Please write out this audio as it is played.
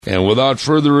And without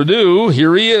further ado,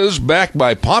 here he is, back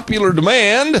by popular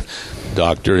demand,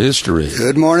 Dr. History.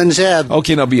 Good morning, Zeb.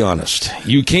 Okay, now be honest.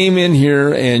 You came in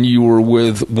here and you were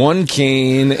with one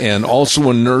cane and also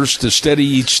a nurse to steady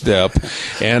each step.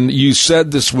 And you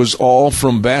said this was all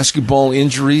from basketball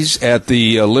injuries at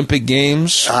the Olympic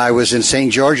Games? I was in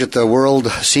St. George at the World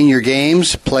Senior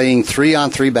Games playing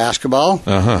 3-on-3 basketball.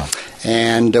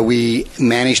 And we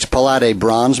managed to pull out a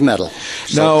bronze medal.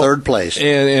 So now, third place.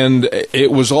 And it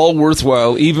was all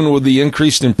worthwhile, even with the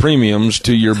increase in premiums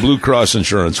to your Blue Cross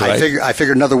insurance, right? I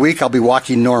figured another week I'll be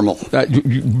walking normal. But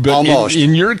almost.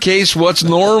 In your case, what's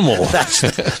normal?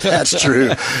 That's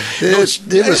true.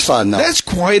 It was fun, though. That's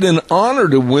quite an honor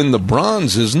to win the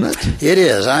bronze, isn't it? It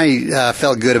is. I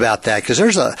felt good about that because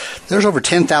there's over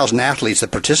 10,000 athletes that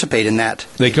participate in that.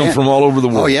 They come from all over the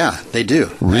world. Oh, yeah, they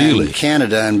do. Really? And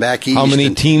Canada and back east. How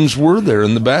many teams were there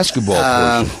in the basketball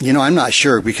portion? I'm not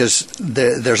sure because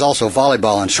there's also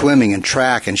volleyball and swimming and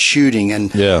track and shooting and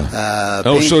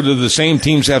so do the same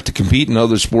teams have to compete in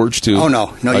other sports too? Oh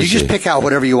no, you just pick out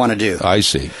whatever you want to do. I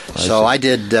see. I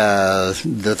did the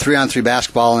 3-on-3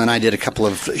 basketball and I did a couple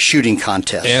of shooting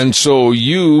contests. And so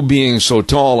you being so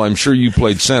tall, I'm sure you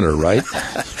played center, right?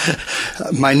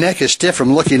 My neck is stiff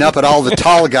from looking up at all the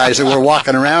tall guys that were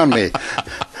walking around me.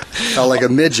 Felt like a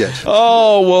midget.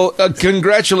 Oh, well,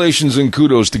 congratulations and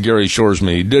kudos to Gary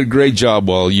Shoresman. He did a great job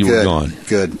while you were gone.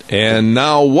 Good. And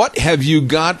now, what have you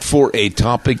got for a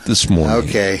topic this morning?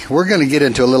 Okay, we're going to get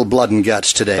into a little blood and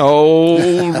guts today.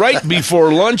 Oh, right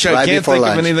before lunch. I can't think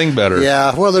of anything better.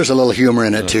 Yeah, well, there's a little humor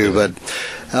in it, too, but...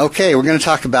 Okay, we're going to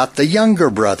talk about the Younger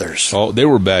brothers. Oh, they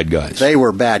were bad guys. They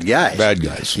were bad guys. Bad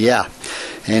guys. Yeah.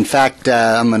 In fact,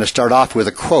 I'm going to start off with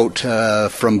a quote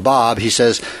from Bob. He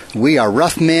says, "We are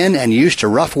rough men and used to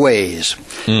rough ways."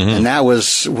 And that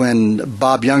was when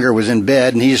Bob Younger was in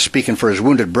bed, and he's speaking for his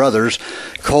wounded brothers,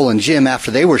 Cole and Jim,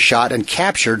 after they were shot and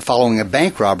captured following a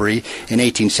bank robbery in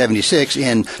 1876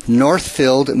 in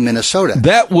Northfield, Minnesota.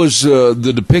 That was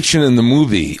the depiction in the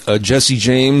movie, Jesse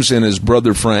James and his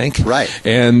brother Frank. Right.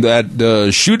 And that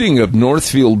shooting of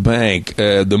Northfield Bank,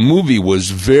 the movie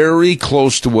was very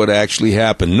close to what actually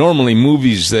happened. Normally,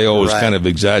 movies, they always kind of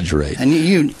exaggerate. And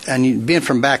you being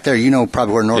from back there, you know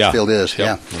probably where Northfield is.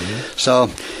 Yep. Yeah. So,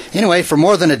 anyway, for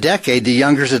more than a decade, the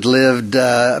Youngers had lived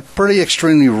pretty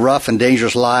extremely rough and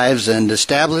dangerous lives and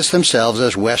established themselves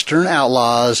as Western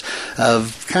outlaws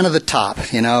of kind of the top,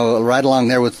 right along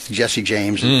there with Jesse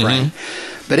James and Frank.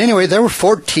 But anyway, there were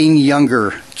 14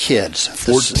 Younger kids.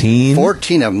 14?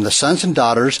 14 of them, the sons and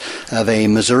daughters of a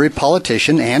Missouri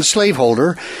politician and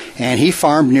slaveholder, and he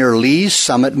farmed near Lee's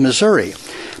Summit, Missouri.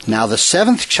 Now, the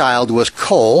seventh child was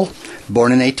Cole,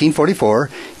 born in 1844.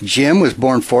 Jim was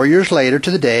born 4 years later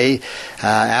to the day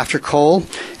after Cole.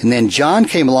 And then John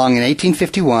came along in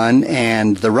 1851,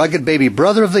 and the rugged baby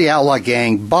brother of the outlaw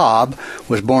gang, Bob,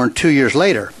 was born 2 years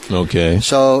later. Okay.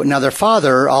 So now their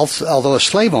father, although a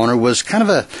slave owner, was kind of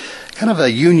a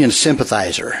Union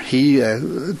sympathizer. He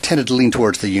tended to lean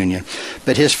towards the Union.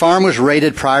 But his farm was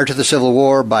raided prior to the Civil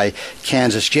War by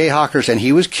Kansas Jayhawkers, and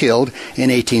he was killed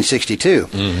in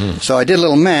 1862. So I did a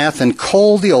little math, and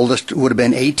Cole, the oldest, would have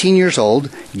been 18 years old,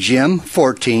 Jim,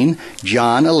 14,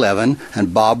 John, 11,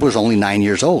 and Bob was only 9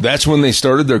 years old. That's when they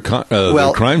started their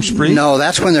crime spree? No,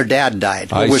 that's when their dad died,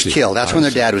 killed. That's when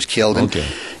their dad was killed. And okay.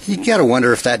 You got to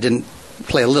wonder if that didn't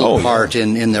play a little part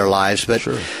in their lives. But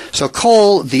sure. So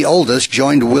Cole, the oldest,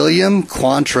 joined William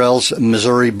Quantrell's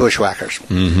Missouri Bushwhackers.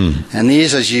 And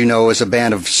these, as you know, is a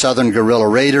band of Southern guerrilla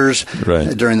raiders.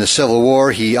 Right. During the Civil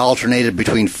War, he alternated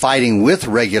between fighting with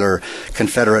regular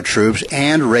Confederate troops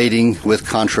and raiding with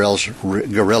Quantrell's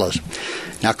guerrillas.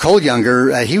 Now, Cole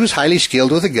Younger, he was highly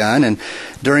skilled with a gun, and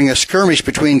during a skirmish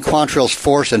between Quantrell's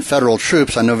force and Federal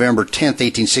troops on November 10th,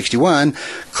 1861,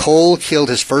 Cole killed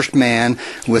his first man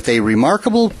with a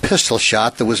remarkable pistol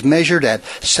shot that was measured at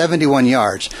 71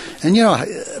 yards. And,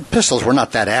 pistols were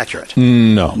not that accurate.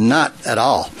 No. Not at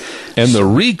all. And the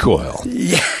recoil.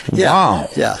 Yeah. Wow.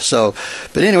 Yeah.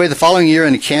 But anyway, the following year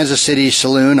in a Kansas City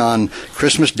saloon on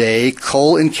Christmas Day,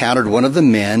 Cole encountered one of the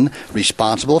men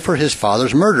responsible for his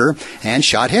father's murder and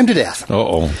shot him to death.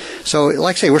 Uh-oh. So,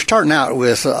 like I say, we're starting out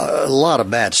with a lot of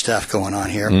bad stuff going on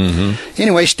here.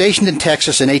 Anyway, stationed in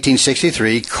Texas in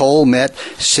 1863, Cole met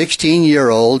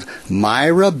 16-year-old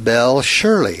Myra Bell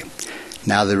Shirley.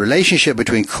 Now, the relationship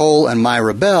between Cole and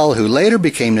Myra Bell, who later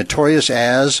became notorious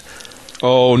as...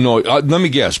 Oh, no. Let me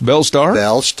guess. Belle Starr?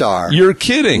 Belle Starr. You're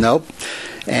kidding. Nope.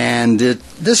 And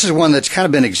this is one that's kind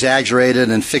of been exaggerated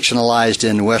and fictionalized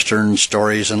in Western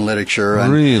stories and literature.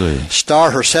 And really?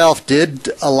 Starr herself did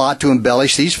a lot to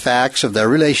embellish these facts of their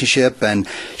relationship, and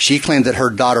she claimed that her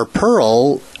daughter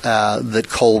Pearl, that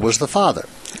Cole was the father.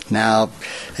 Now,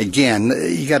 again,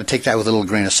 you got to take that with a little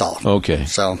grain of salt. Okay.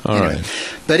 So, all anyway.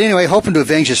 right. But anyway, hoping to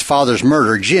avenge his father's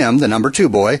murder, Jim, the number 2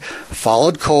 boy,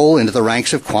 followed Cole into the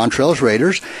ranks of Quantrell's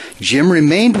raiders. Jim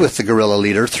remained with the guerrilla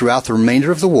leader throughout the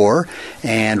remainder of the war,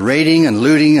 and raiding and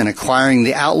looting and acquiring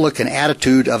the outlook and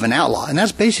attitude of an outlaw. And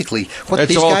that's basically what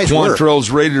these guys were. That's all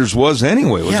Quantrell's raiders was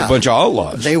anyway, was a bunch of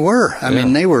outlaws. They were. I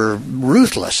mean, they were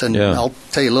ruthless, and I'll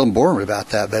tell you a little more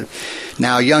about that. But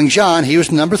now, young John, he was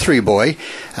the number 3 boy.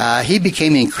 He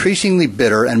became increasingly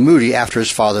bitter and moody after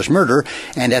his father's murder,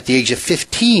 and at the age of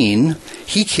 15,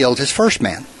 he killed his first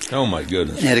man. Oh, my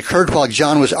goodness. And it occurred while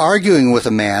John was arguing with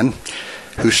a man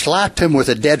who slapped him with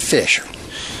a dead fish.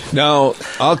 Now,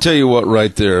 I'll tell you what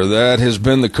right there. That has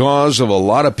been the cause of a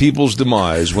lot of people's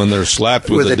demise when they're slapped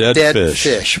with a dead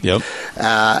fish. Yep.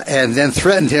 And then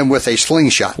threatened him with a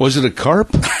slingshot. Was it a carp?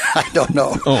 I don't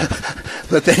know. Oh.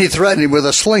 But then he threatened him with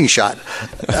a slingshot.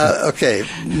 Okay.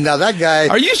 Now, that guy...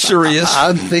 Are you serious?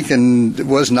 I'm thinking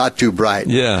was not too bright.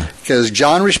 Yeah. Because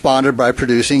John responded by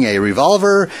producing a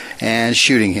revolver and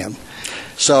shooting him.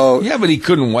 So yeah, but he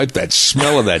couldn't wipe that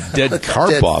smell of that dead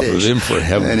carp off of him, for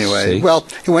heaven's sake. Well,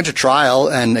 he went to trial,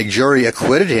 and a jury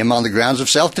acquitted him on the grounds of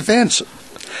self-defense.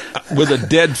 With a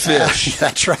dead fish.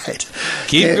 That's right.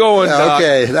 Keep going, Doc.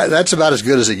 Okay, that's about as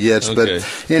good as it gets. Okay.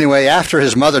 But anyway, after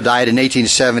his mother died in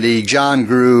 1870, John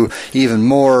grew even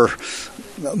more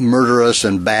murderous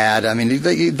and bad. I mean,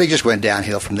 they just went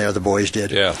downhill from there, the boys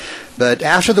did. Yeah. But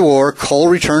after the war, Cole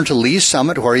returned to Lee's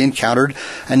Summit, where he encountered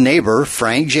a neighbor,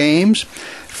 Frank James.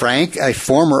 Frank, a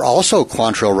former also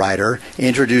Quantrell rider,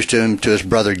 introduced him to his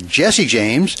brother Jesse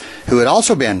James, who had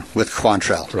also been with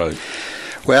Quantrell. Right.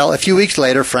 Well, a few weeks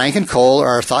later, Frank and Cole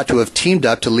are thought to have teamed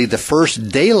up to lead the first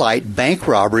daylight bank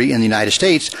robbery in the United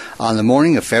States on the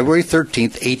morning of February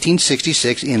 13th,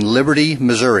 1866 in Liberty,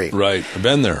 Missouri. Right. I've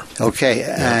been there. Okay.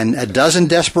 Yeah. And a dozen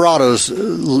desperados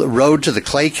rode to the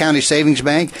Clay County Savings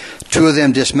Bank. 2 of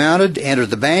them dismounted,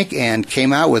 entered the bank, and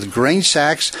came out with grain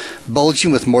sacks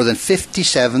bulging with more than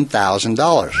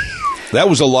 $57,000. That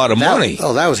was a lot of money.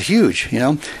 That was huge, you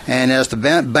know. And as the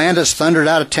bandits thundered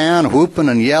out of town, whooping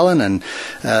and yelling, and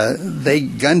they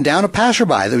gunned down a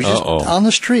passerby that was just on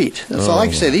the street. So,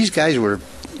 like I say, these guys were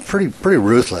pretty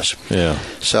ruthless. Yeah.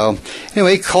 So,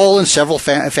 anyway, Cole and several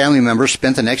family members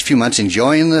spent the next few months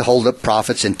enjoying the holdup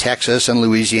profits in Texas and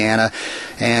Louisiana.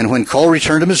 And when Cole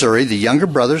returned to Missouri, the Younger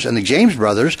brothers and the James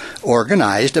brothers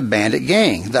organized a bandit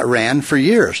gang that ran for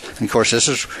years. And, of course, this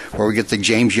is where we get the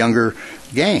James Younger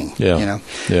gang, you know.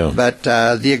 Yeah. But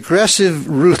the aggressive,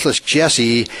 ruthless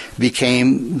Jesse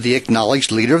became the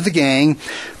acknowledged leader of the gang,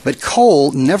 but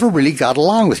Cole never really got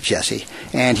along with Jesse,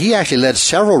 and he actually led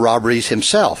several robberies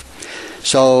himself.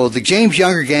 So the James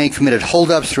Younger gang committed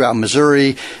holdups throughout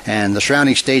Missouri and the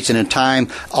surrounding states, and in time,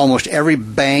 almost every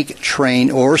bank,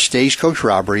 train, or stagecoach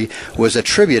robbery was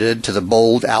attributed to the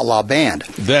bold outlaw band.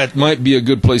 That might be a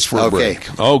good place for a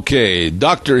break. Okay,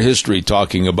 Dr. History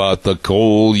talking about the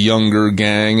Cole Younger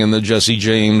gang and the Jesse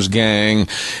James gang,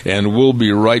 and we'll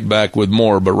be right back with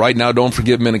more. But right now, don't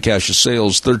forget Mini-Cash's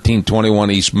Sales, 1321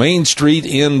 East Main Street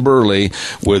in Burley,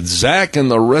 with Zach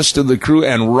and the rest of the crew.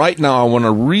 And right now, I want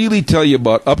to really tell you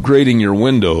about upgrading your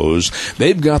windows.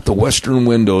 They've got the Western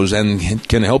windows and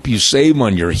can help you save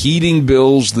on your heating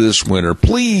bills this winter.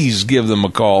 Please give them a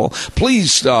call.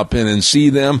 Please stop in and see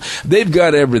them. They've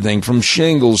got everything from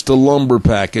shingles to lumber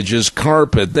packages,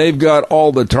 carpet. They've got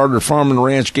all the Tartar Farm and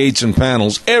Ranch gates and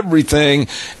panels, everything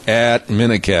at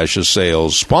Mini-Cash's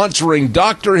Sales. Sponsoring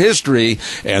Dr. History,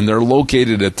 and they're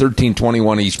located at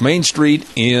 1321 East Main Street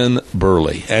in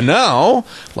Burley. And now,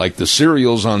 like the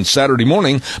cereals on Saturday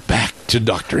morning, back to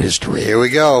Dr. History. Here we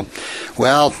go.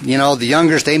 Well, you know, the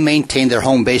Youngers, they maintained their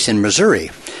home base in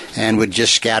Missouri and would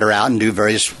just scatter out and do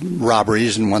various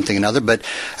robberies and one thing and another. But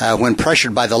when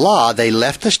pressured by the law, they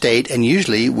left the state and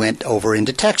usually went over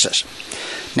into Texas.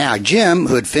 Now, Jim,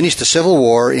 who had finished the Civil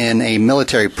War in a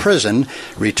military prison,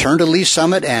 returned to Lee's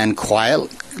Summit and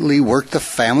quietly worked the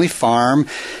family farm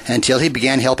until he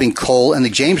began helping Cole and the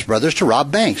James brothers to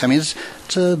rob banks. I mean, it's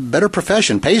a better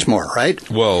profession, pays more, right?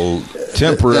 Well,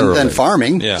 temporarily. Than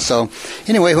farming. Yeah. So,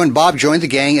 anyway, when Bob joined the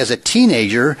gang as a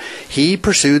teenager, he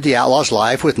pursued the outlaw's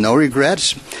life with no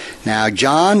regrets. Now,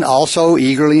 John also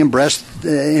eagerly embraced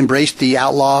the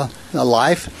outlaw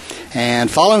life.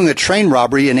 And following a train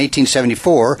robbery in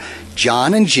 1874,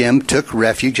 John and Jim took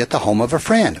refuge at the home of a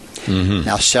friend. Mm-hmm.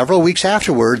 Now, several weeks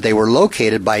afterward, they were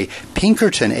located by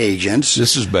Pinkerton agents.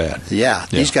 This is bad. Yeah,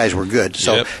 these guys were good.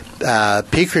 So,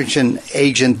 Pinkerton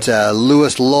agent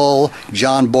Lewis Lull,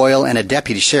 John Boyle, and a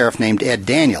deputy sheriff named Ed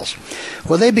Daniels.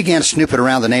 Well, they began snooping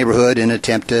around the neighborhood in an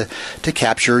attempt to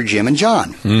capture Jim and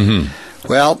John. Mm-hmm.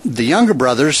 Well, the younger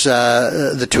brothers,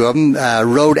 the two of them,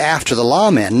 rode after the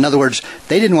lawmen. In other words,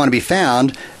 they didn't want to be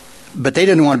found, but they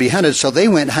didn't want to be hunted, so they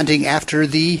went hunting after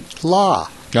the law.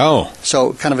 Oh.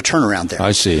 So kind of a turnaround there.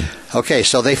 I see. Okay,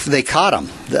 so they caught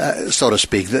them, so to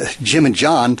speak. Jim and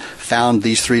John found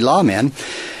these three lawmen,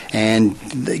 and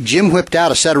Jim whipped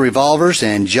out a set of revolvers,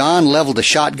 and John leveled a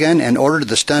shotgun and ordered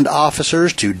the stunned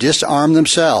officers to disarm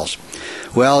themselves.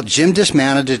 Well, Jim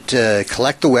dismounted to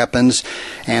collect the weapons,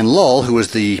 and Lowell, who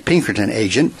was the Pinkerton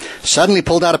agent, suddenly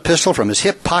pulled out a pistol from his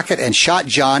hip pocket and shot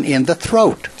John in the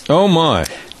throat. Oh, my.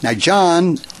 Now,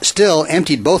 John still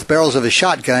emptied both barrels of his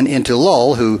shotgun into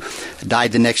Lowell, who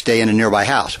died the next day in a nearby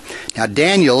house. Now,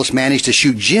 Daniels managed to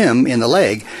shoot Jim in the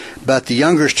leg, but the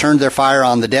Youngers turned their fire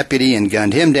on the deputy and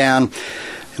gunned him down.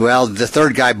 Well, the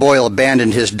third guy, Boyle,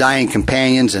 abandoned his dying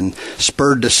companions and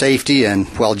spurred to safety, and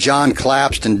while John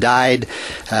collapsed and died,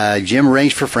 Jim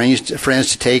arranged for friends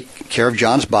to take care of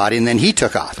John's body, and then he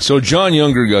took off. So John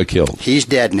Younger got killed. He's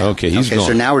dead now. Okay, he's gone.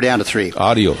 So now we're down to three.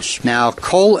 Adios. Now,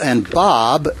 Cole and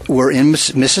Bob were in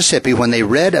Mississippi when they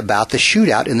read about the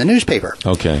shootout in the newspaper.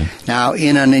 Okay. Now,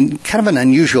 in kind of an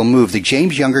unusual move, the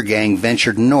James Younger gang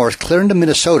ventured north, clear into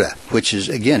Minnesota, which is,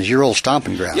 again, is your old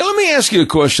stomping ground. Yeah, let me ask you a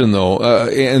question, though,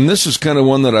 and this is kind of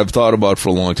one that I've thought about for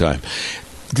a long time.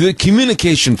 The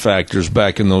communication factors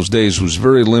back in those days was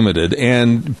very limited,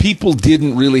 and people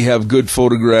didn't really have good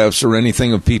photographs or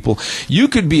anything of people. You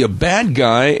could be a bad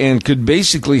guy and could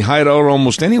basically hide out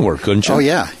almost anywhere, couldn't you? Oh,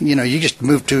 yeah. You know, you just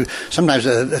moved to sometimes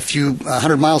a few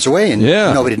 100 miles away, and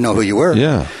nobody would know who you were.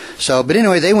 Yeah. So, but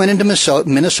anyway, they went into Minnesota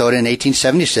in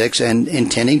 1876 and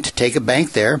intending to take a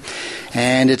bank there.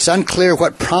 And it's unclear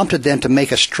what prompted them to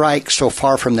make a strike so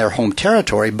far from their home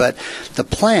territory, but the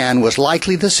plan was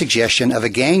likely the suggestion of a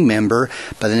gang member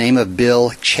by the name of Bill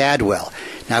Chadwell.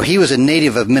 Now, he was a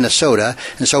native of Minnesota,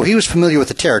 and so he was familiar with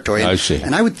the territory. I see.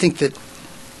 And I would think that,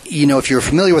 you know, if you're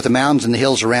familiar with the mountains and the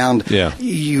hills around,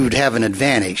 you'd have an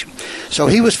advantage. So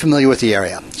he was familiar with the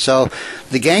area. So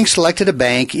the gang selected a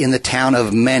bank in the town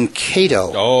of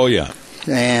Mankato. Oh, yeah.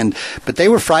 But they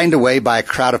were frightened away by a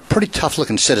crowd of pretty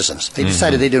tough-looking citizens. They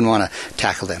decided they didn't want to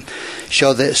tackle them.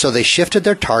 So they shifted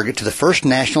their target to the First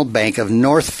National Bank of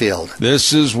Northfield.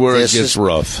 This is where it gets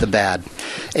rough. The bad.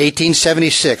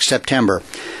 1876, September.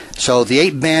 So the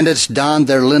 8 bandits donned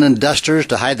their linen dusters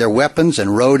to hide their weapons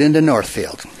and rode into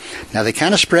Northfield. Now, they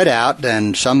kind of spread out,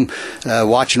 and some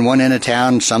watching one end of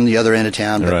town, some the other end of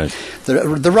town. But right.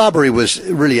 The robbery was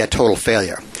really a total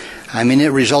failure. I mean,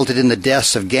 it resulted in the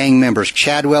deaths of gang members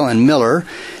Chadwell and Miller.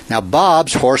 Now,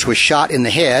 Bob's horse was shot in the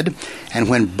head, and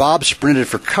when Bob sprinted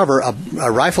for cover,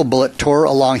 a rifle bullet tore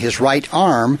along his right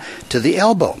arm to the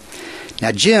elbow.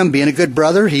 Now, Jim, being a good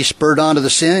brother, he spurred onto the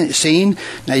scene.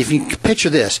 Now, if you can picture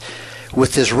this,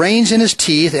 with his reins in his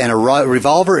teeth and a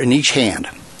revolver in each hand.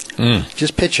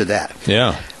 Just picture that.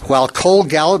 Yeah. While Cole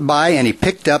galloped by, and he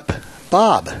picked up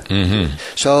Bob. Mm-hmm.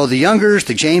 So the Youngers,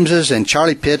 the Jameses, and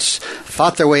Charlie Pitts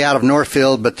fought their way out of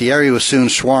Northfield, but the area was soon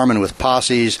swarming with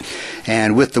posses,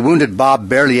 and with the wounded Bob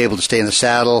barely able to stay in the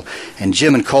saddle, and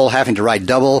Jim and Cole having to ride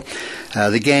double,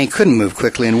 the gang couldn't move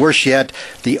quickly, and worse yet,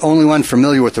 the only one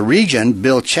familiar with the region,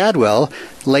 Bill Chadwell,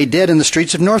 lay dead in the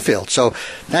streets of Northfield. So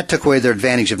that took away their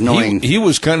advantage of knowing... He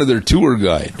was kind of their tour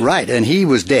guide. Right, and he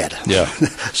was dead. Yeah.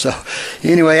 So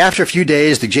anyway, after a few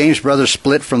days, the James brothers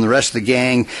split from the rest of the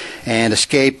gang and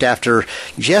escaped after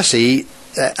Jesse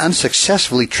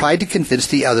unsuccessfully tried to convince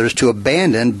the others to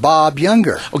abandon Bob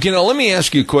Younger. Okay, now let me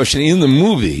ask you a question. In the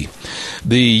movie,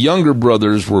 the Younger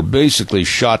brothers were basically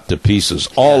shot to pieces,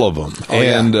 all of them. Oh,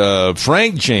 and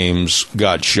Frank James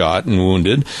got shot and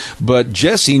wounded, but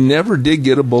Jesse never did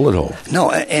get a bullet hole. No,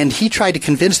 and he tried to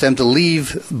convince them to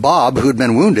leave Bob, who had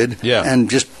been wounded, and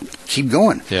just keep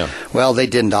going. Yeah. Well, they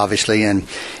didn't, obviously. And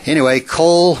anyway,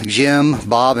 Cole, Jim,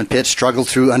 Bob, and Pitt struggled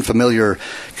through unfamiliar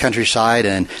countryside,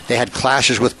 and they had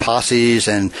clashes with posses,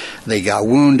 and they got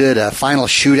wounded. A final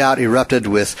shootout erupted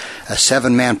with a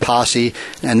 7-man posse,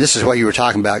 and this is what you were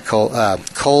talking about, Cole.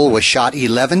 Cole was shot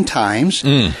 11 times.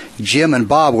 Jim and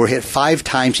Bob were hit 5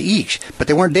 times each, but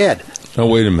they weren't dead. Oh,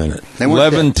 wait a minute. They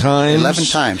weren't 11 dead. times? 11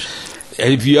 times.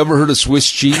 Have you ever heard of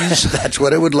Swiss cheese? That's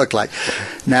what it would look like.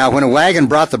 Now, when a wagon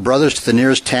brought the brothers to the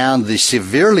nearest town, the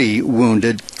severely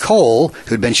wounded Cole,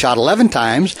 who'd been shot 11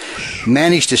 times,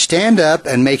 managed to stand up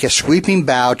and make a sweeping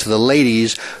bow to the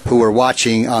ladies who were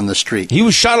watching on the street. He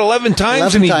was shot 11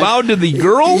 times and he bowed to the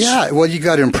girls? Yeah, well, you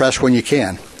got to impress when you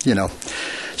can, you know.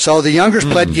 So the Youngers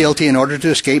pled guilty in order to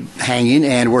escape hanging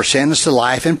and were sentenced to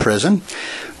life in prison.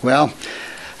 Well,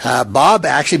 Bob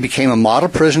actually became a model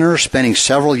prisoner, spending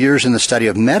several years in the study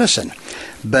of medicine,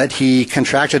 but he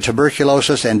contracted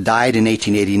tuberculosis and died in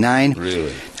 1889.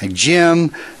 Really?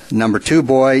 Jim, Number 2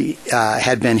 boy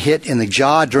had been hit in the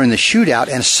jaw during the shootout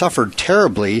and suffered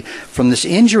terribly from this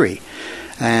injury.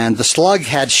 And the slug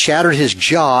had shattered his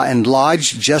jaw and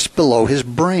lodged just below his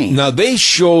brain. Now, they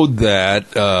showed that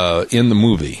in the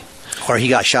movie. Or he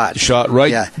got shot. Shot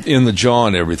right in the jaw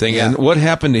and everything. Yeah. And what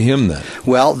happened to him then?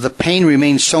 Well, the pain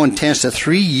remained so intense that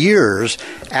 3 years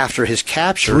after his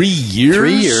capture... 3 years?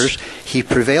 3 years, he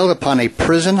prevailed upon a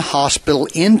prison hospital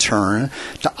intern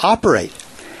to operate.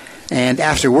 And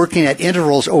after working at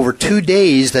intervals over 2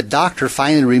 days, the doctor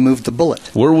finally removed the bullet.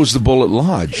 Where was the bullet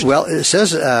lodged? Well, it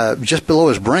says just below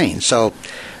his brain. So,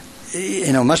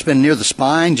 it must have been near the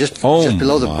spine, just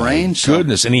below the brain. So.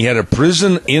 Goodness. And he had a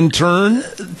prison intern?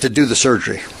 To do the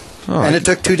surgery. Right. And it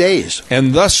took 2 days.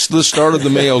 And thus the start of the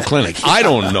Mayo Clinic. I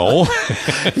don't know.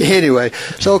 Anyway,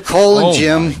 so Cole and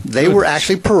Jim, they were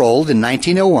actually paroled in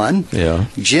 1901. Yeah.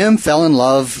 Jim fell in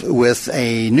love with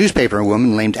a newspaper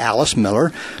woman named Alice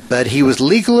Miller, but he was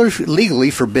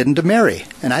legally forbidden to marry.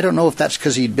 And I don't know if that's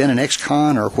because he'd been an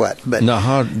ex-con or what. But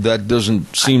now, that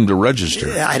doesn't seem to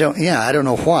register. I don't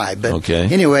know why. But okay.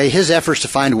 Anyway, his efforts to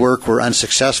find work were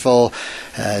unsuccessful.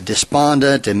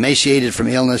 Despondent, emaciated from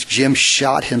illness, Jim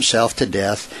shot himself to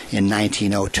death in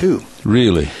 1902.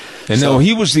 Really? And so,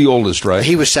 he was the oldest, right?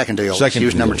 He was second to the oldest. He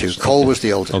was number 2. Cole was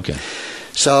the oldest. Okay.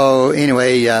 So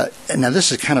anyway, now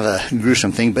this is kind of a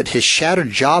gruesome thing, but his shattered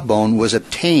jawbone was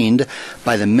obtained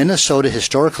by the Minnesota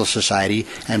Historical Society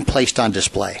and placed on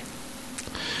display.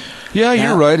 Yeah,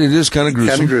 you're right. It is kind of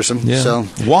gruesome. Kind of gruesome. Yeah. So,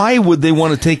 why would they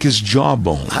want to take his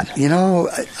jawbone? I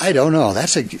don't know.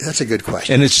 That's a good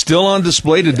question. And it's still on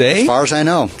display today? As far as I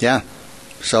know, yeah.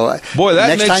 So, boy, that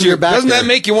next makes time you're back doesn't there, that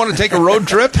make you want to take a road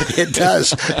trip? It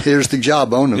does. Here's the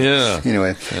jawbone. Yeah.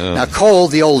 Anyway, now Cole,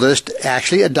 the oldest,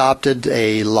 actually adopted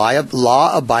a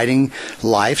law-abiding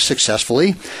life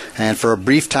successfully, and for a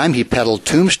brief time he peddled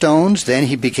tombstones. Then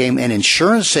he became an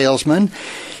insurance salesman.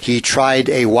 He tried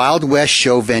a Wild West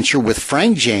show venture with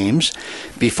Frank James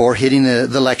before hitting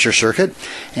the lecture circuit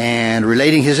and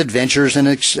relating his adventures and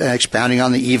expounding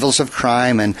on the evils of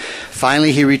crime. And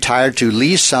finally, he retired to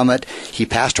Lee's Summit. He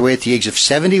passed away at the age of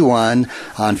 71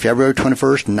 on February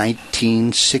 21st,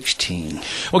 1916.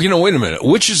 Okay, now wait a minute.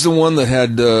 Which is the one that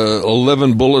had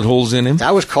 11 bullet holes in him?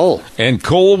 That was Cole. And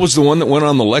Cole was the one that went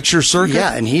on the lecture circuit?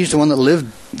 Yeah, and he's the one that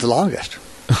lived the longest.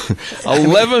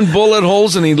 11 bullet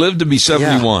holes, and he lived to be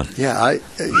 71. Yeah, I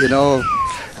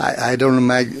don't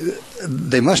imagine.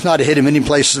 They must not have hit him any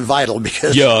place vital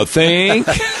because. You think?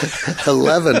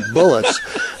 11 bullets,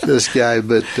 this guy.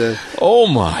 But oh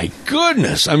my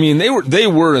goodness! I mean, they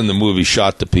were in the movie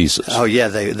shot to pieces. Oh yeah,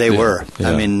 they were. Yeah.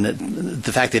 I mean,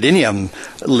 the fact that any of them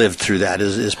lived through that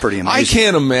is pretty amazing. I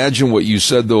can't imagine what you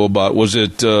said though about was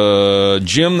it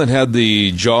Jim that had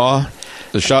the jaw.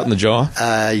 The shot in the jaw?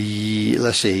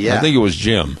 Let's see, yeah. I think it was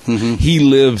Jim. Mm-hmm. He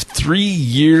lived 3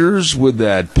 years with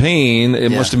that pain.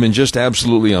 It must have been just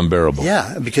absolutely unbearable.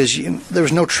 Yeah, because there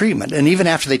was no treatment. And even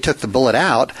after they took the bullet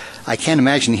out, I can't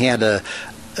imagine he had a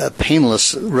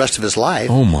painless rest of his life.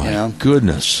 Oh, my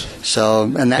goodness. So,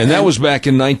 and that was back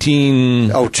in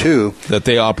 1902 that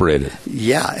they operated.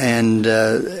 Yeah, and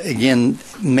again,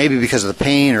 maybe because of the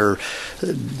pain or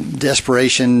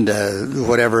desperation,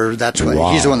 whatever, that's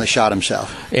what he's the one that shot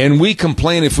himself. And we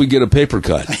complain if we get a paper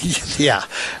cut. Yeah.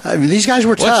 I mean, these guys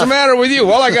were tough. What's the matter with you?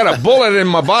 Well, I got a bullet in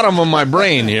my bottom of my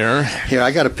brain here. Here, I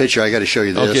got a picture. I got to show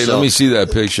you this. Okay, let me see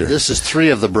that picture. This is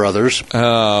 3 of the brothers.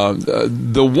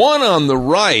 The one on the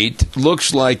right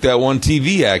looks like that one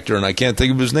TV actor, and I can't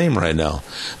think of his name right now.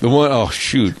 The one, oh,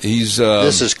 shoot. He's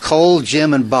this is Cole,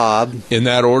 Jim, and Bob. In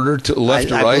that order, to left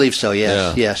to right? I believe so, yes.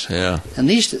 Yeah. Yes. Yeah. And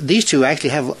these two actually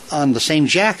have on the same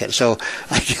jacket, so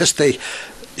I guess they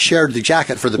shared the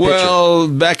jacket for the picture. Well,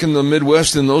 back in the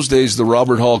Midwest in those days, the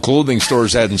Robert Hall clothing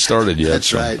stores hadn't started yet.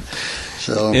 That's right.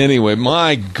 So anyway,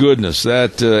 my goodness,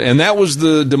 and that was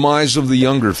the demise of the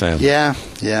Younger family. Yeah,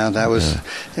 that was.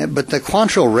 Yeah. But the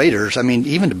Quantrill Raiders, I mean,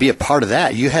 even to be a part of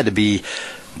that, you had to be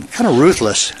kind of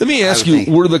ruthless. Let me ask you,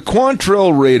 were the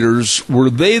Quantrill Raiders, were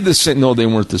they the same? No, they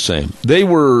weren't the same. They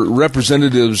were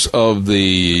representatives of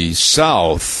the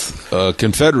South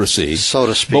Confederacy, so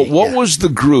to speak. But what was the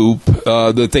group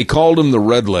that they called them the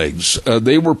Redlegs?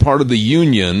 They were part of the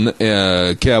Union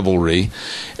cavalry.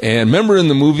 And remember in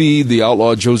the movie The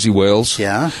Outlaw Josie Wales?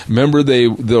 Yeah. Remember the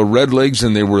Redlegs,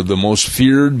 and they were the most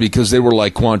feared because they were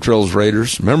like Quantrill's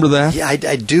Raiders? Remember that? Yeah, I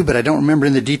do, but I don't remember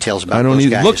in the details about I don't those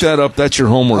either. guys. Look that up. That's your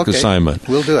homework. homework Okay. assignment.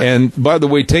 We'll do it. And by the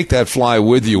way, take that fly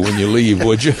with you when you leave,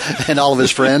 would you? And all of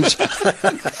his friends.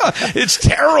 It's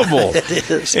terrible. It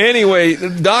is. Anyway,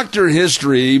 Dr.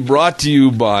 History brought to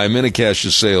you by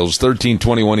Minnecasia Sales,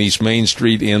 1321 East Main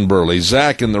Street in Burley.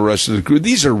 Zach and the rest of the crew,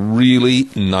 these are really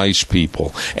nice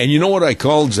people. And you know what, I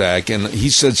called Zach, and he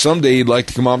said someday he'd like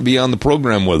to come out and be on the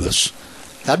program with us.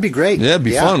 That'd be great. Yeah, it'd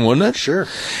be fun, wouldn't it? Sure.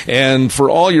 And for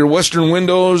all your Western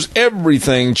windows,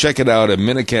 everything, check it out at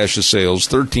Minnecasia Sales,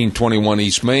 1321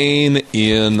 East Main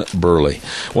in Burley.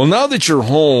 Well, now that you're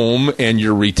home and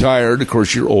you're retired, of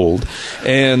course you're old,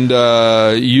 and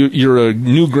you're a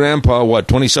new grandpa,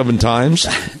 27 times?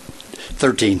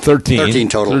 13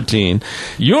 total. 13.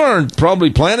 You aren't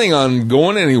probably planning on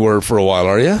going anywhere for a while,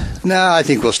 are you? No, I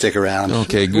think we'll stick around.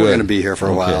 Okay, good. We're going to be here for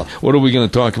a while. What are we going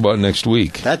to talk about next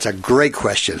week? That's a great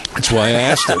question. That's why I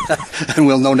asked it. And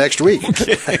we'll know next week.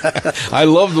 I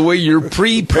love the way you're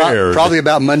prepared. Probably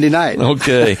about Monday night.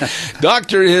 Okay.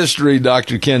 Dr. History,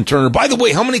 Dr. Ken Turner. By the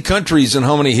way, how many countries and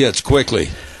how many hits, quickly?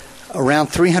 Around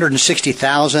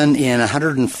 360,000 in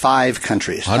 105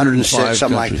 countries. 106,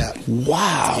 something like that.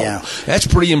 Wow. Yeah. That's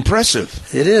pretty impressive.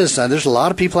 It is. There's a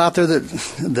lot of people out there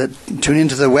that tune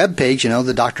into the webpage,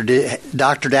 the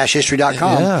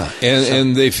doctor-history.com. Yeah.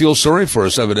 And they feel sorry for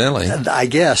us, evidently. I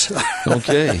guess.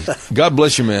 Okay. God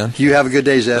bless you, man. You have a good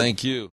day, Zeb. Thank you.